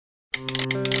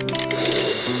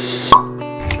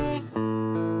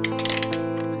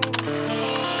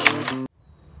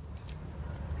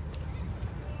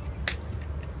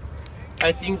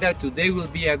I think that today will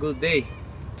be a good day.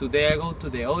 Today I go to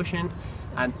the ocean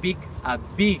and pick a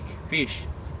big fish.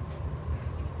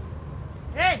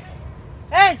 Hey!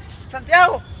 Hey!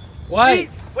 Santiago! Why?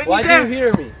 Please, Why do you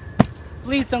hear me?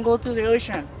 Please don't go to the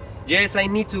ocean. Yes, I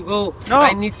need to go. No.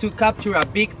 I need to capture a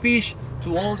big fish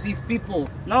to all these people.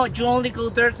 No, you only go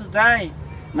there to die.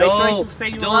 No, I try to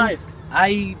save your don't. life.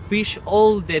 I fish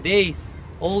all the days,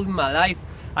 all my life.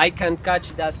 I can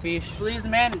catch that fish. Please,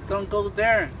 man, don't go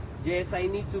there. Yes, I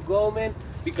need to go, man,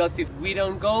 because if we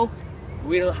don't go,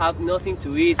 we don't have nothing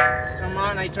to eat. Come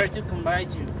on, I try to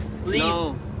convince you. Please.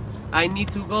 No, I need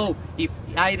to go. If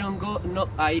I don't go,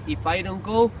 if I don't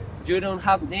go, you don't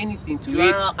have anything to You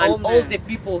eat. are an And old all man. the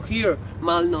people here,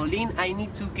 Manolin, I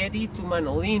need to get it to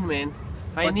Manolin, man.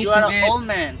 I But need you to are get. an old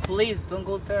man. Please don't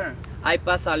go there. I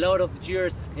pass a lot of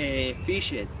years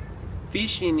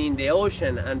fishing in the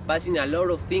ocean and passing a lot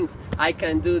of things. I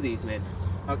can do this, man.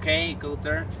 Okay, go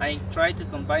there. I try to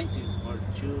convince you, or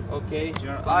you. Okay, You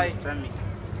don't bye. understand me.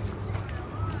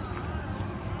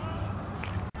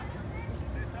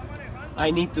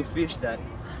 I need to fish that.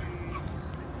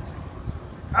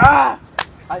 Ah!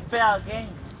 I fell again.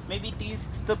 Maybe this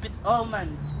stupid old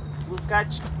man will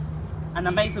catch an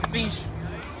amazing fish.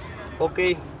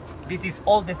 Okay, this is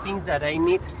all the things that I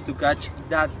need to catch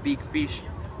that big fish,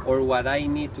 or what I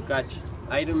need to catch.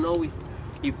 I don't know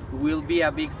if will be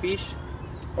a big fish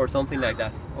or something like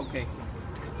that. Okay.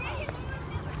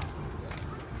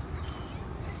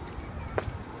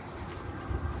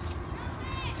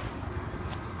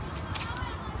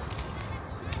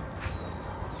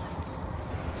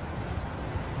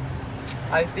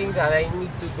 I think that I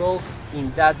need to go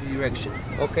in that direction.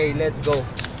 Okay, let's go.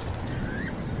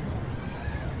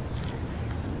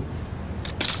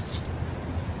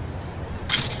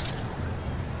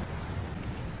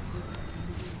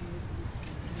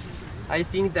 I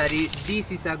think that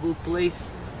this is a good place.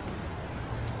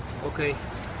 Okay,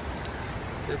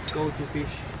 let's go to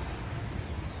fish.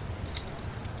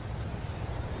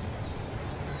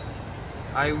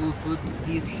 I will put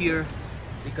this here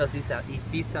because if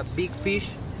it's a big fish,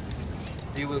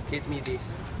 they will get me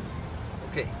this.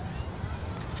 Okay.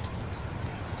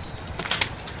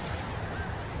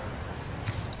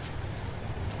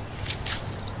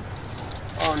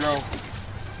 Oh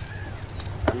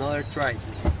no. Another try.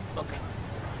 Okay.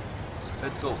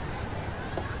 Let's go.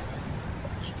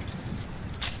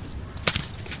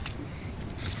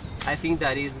 I think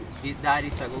that is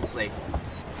a good place.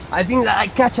 I think that I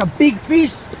catch a big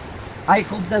fish. I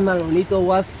hope that Manolito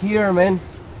was here, man.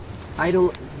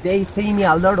 They say me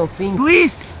a lot of things.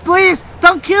 Please, please,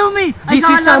 don't kill me. This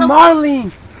is a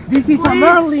marlin. This is a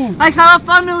marlin. I have a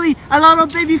family, a lot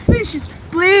of baby fishes.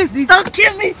 Please, don't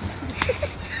kill me.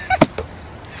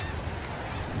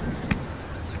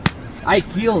 I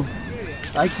killed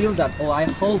that. Oh, I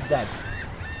hope that.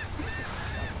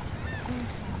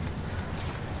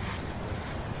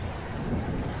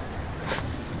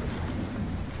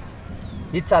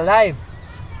 It's alive.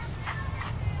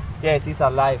 Yes, it's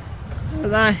alive.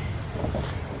 Alive.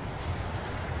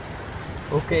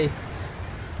 Okay.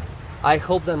 I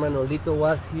hope that Manolito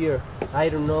was here. I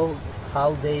don't know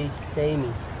how they say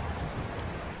me.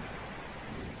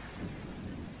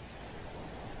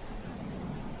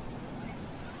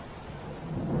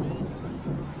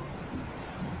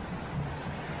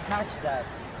 Catch that.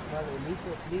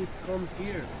 Manolito, please come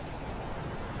here.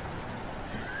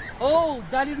 Oh,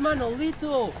 that is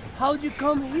Manolito. How'd you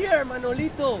come here,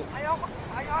 Manolito? I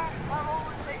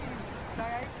always say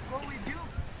that I go with you.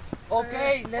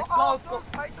 Okay, let's go.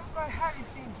 I thought I haven't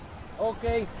seen.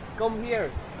 Okay, come here.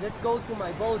 Let's go to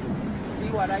my boat. See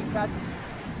what I catch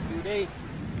today.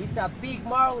 It's a big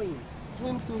marlin.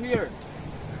 Swim to here.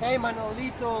 Hey,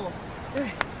 Manolito.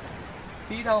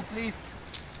 Sit down, please.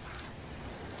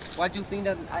 What do you think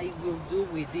that I will do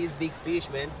with this big fish,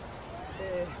 man?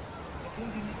 I think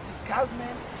you need to count,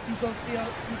 man. You go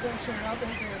surround all the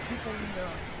people in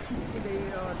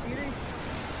the city.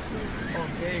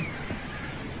 Okay.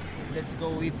 Let's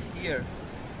go. It's here.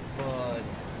 But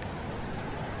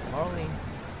Marlin,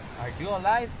 are you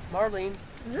alive, Marlin?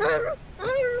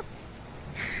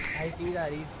 I think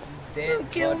that it's dead.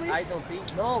 Don't kill but me. I don't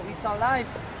think. No, it's alive.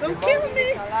 Don't The kill Marlin me.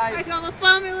 is alive. I have a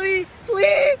family.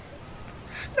 Please.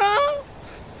 No.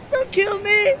 Don't kill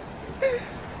me.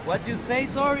 What you say?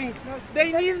 Sorry. No,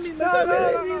 They need me. No, My family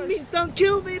no, no, need no. me. Don't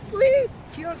kill me, please.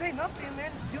 He don't say nothing,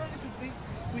 man. You don't need to be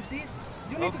with this.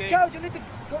 You need Okay. to count. You need to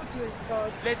go to his.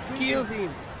 Let's kill him.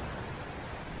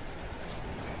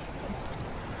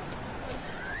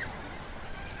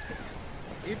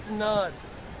 It's not.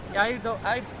 I don't.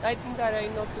 I think that I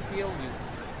know to kill you.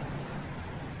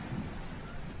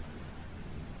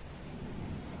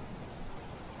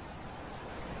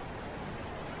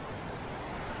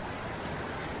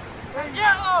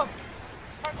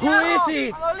 Who is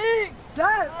it?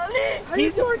 Dad! How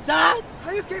He's your dad?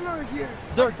 How you came over here?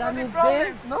 Your dad is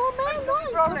dead? No, man, no,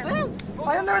 it's not dead.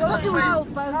 I am never talking with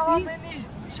you. How many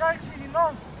sharks in the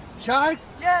north? Sharks?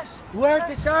 Yes. Where are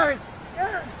the sharks?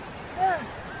 There.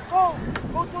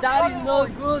 Go to the That other is not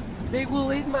one. good. They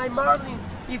will eat my marlin.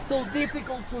 It's so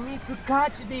difficult to me to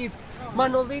catch this.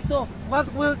 Manolito,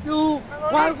 what will do?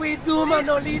 What will do, please,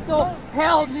 Manolito? go.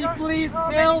 Help These me, sharks- please, how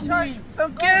many help me. sharks?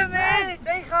 Don't kill me.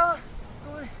 They have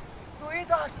to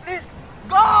eat us, please.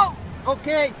 Go!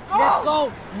 Okay, Go. let's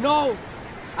go. No,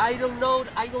 I don't know.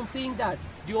 I don't think that.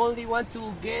 You only want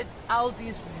to get out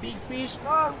this big fish.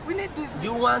 No, we need this.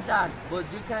 You want that, but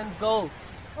you can't go.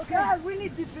 Okay. Dad, we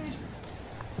need this fish.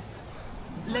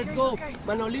 Let's Okay, go, okay.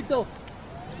 Manolito.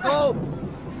 Go.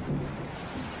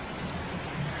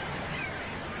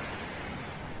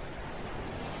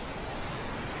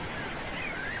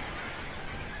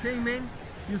 Hey man,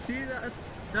 you see that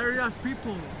there are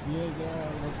people. Yeah, there are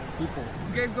a lot of people.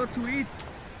 You can go to eat.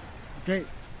 Okay.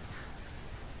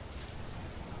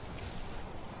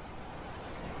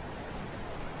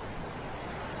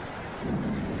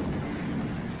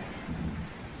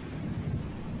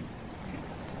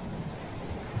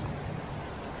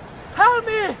 Help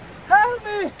me! Help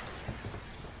me!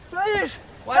 Please!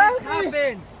 What has help me!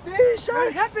 happened? These sharks!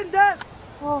 What happened, Dad?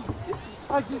 Oh,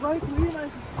 I survived to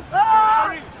eat.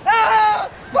 Ah! Ah!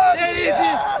 Fuck There you! it is.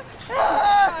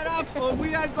 Ah! Shut up or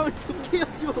we are going to kill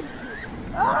you.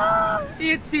 Ah!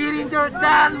 It's eating your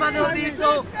dad,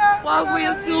 Manolito. What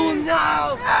will do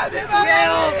now?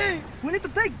 Everybody! We need to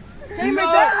take No. my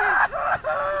dad.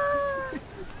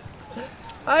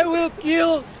 I will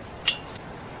kill.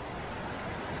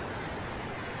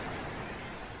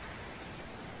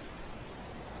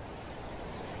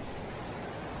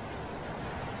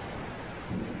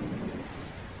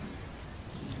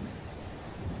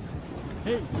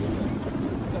 Hey,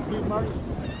 it's a big marlin.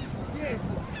 Yes,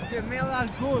 the male are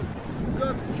good.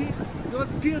 God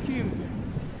kill him.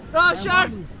 Oh,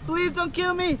 sharks! Please don't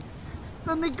kill me!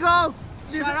 Let me go!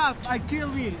 Shut up, I kill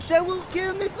me. They will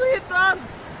kill me, please don't!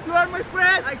 You are my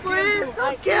friend! I kill Please you.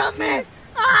 don't kill me!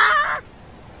 Ah!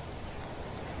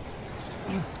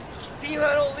 See,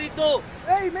 Manolito.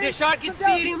 Hey, man. The shark is sit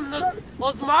down. eating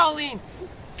los marlin.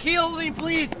 Kill him,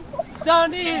 please.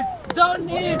 Don't eat. Don't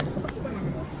eat.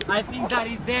 I think that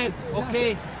he's dead.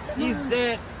 Okay, he's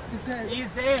dead. He's dead. He's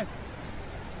dead.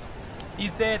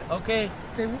 He's dead. Okay.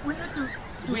 Okay, we need to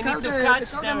We count need to the,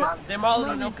 catch the the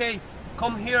marlin. Okay,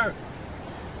 come here.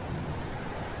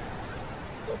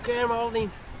 Okay,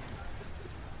 marlin.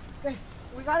 Hey,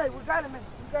 we got it, man.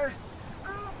 We got it.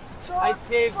 I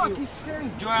saved Fuck, you. he's scary.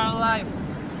 You are alive,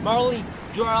 Marlin.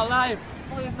 You are alive.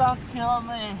 Please don't kill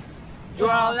me! You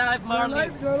are alive, Marlin.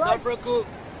 alive, you're alive. Don't preocupe.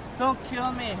 Don't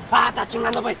kill me! Ah, está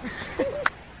chingando, pues.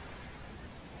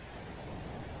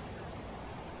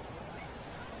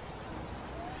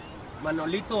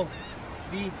 Manolito,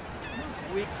 see,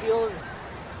 we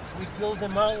killed the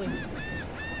marlin.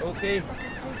 Okay.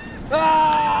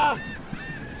 Ah!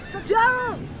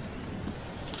 Santiago!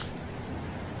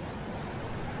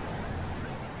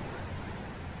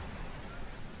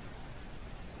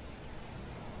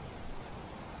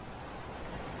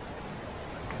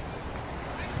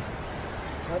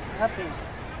 What's happening?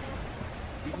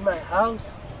 It's my house.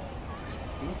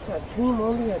 It's a dream,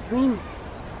 only a dream.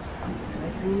 I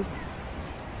think.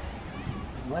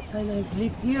 What time I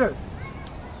sleep here?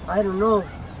 I don't know.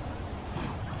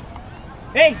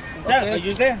 Hey, Santiago, Okay. are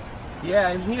you there? Yeah,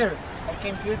 I'm here. I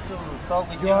came here to talk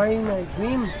with You you. are in my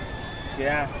dream.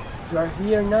 Yeah, You are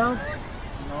here now.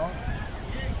 no.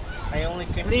 I only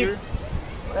came Please, here.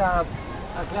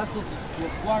 a glass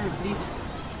of water, please.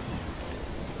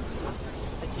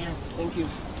 Right here. Thank you.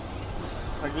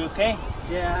 Are you okay?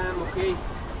 Yeah, I'm okay.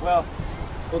 Well,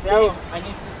 Okay. Santiago, I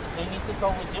need to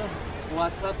talk with you.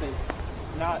 What's happened?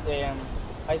 Now,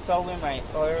 I told with my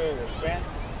other friends,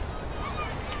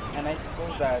 and I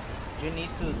suppose that you need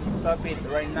to stop it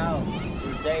right now.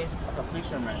 Your days as a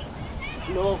fisherman.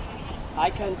 No, I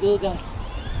can't do that.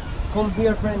 Come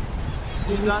here, friend.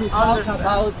 We need don't to talk understand.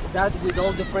 about that with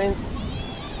all the friends.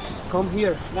 Come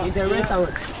here, No, in the yeah.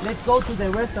 restaurant. Let's go to the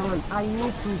restaurant. I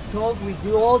need to talk with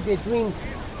you all the drinks.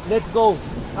 Let's go.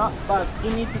 But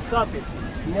you need to stop it.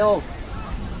 No,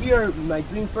 here my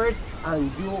drink first, and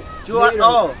you. You are later.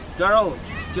 old. You're old.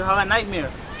 You have a nightmare.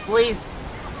 Please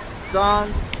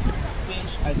don't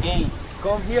fish again.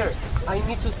 Come here. I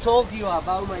need to talk to you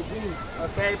about my dream.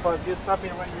 Okay, but you stop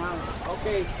it right now.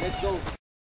 Okay, let's go.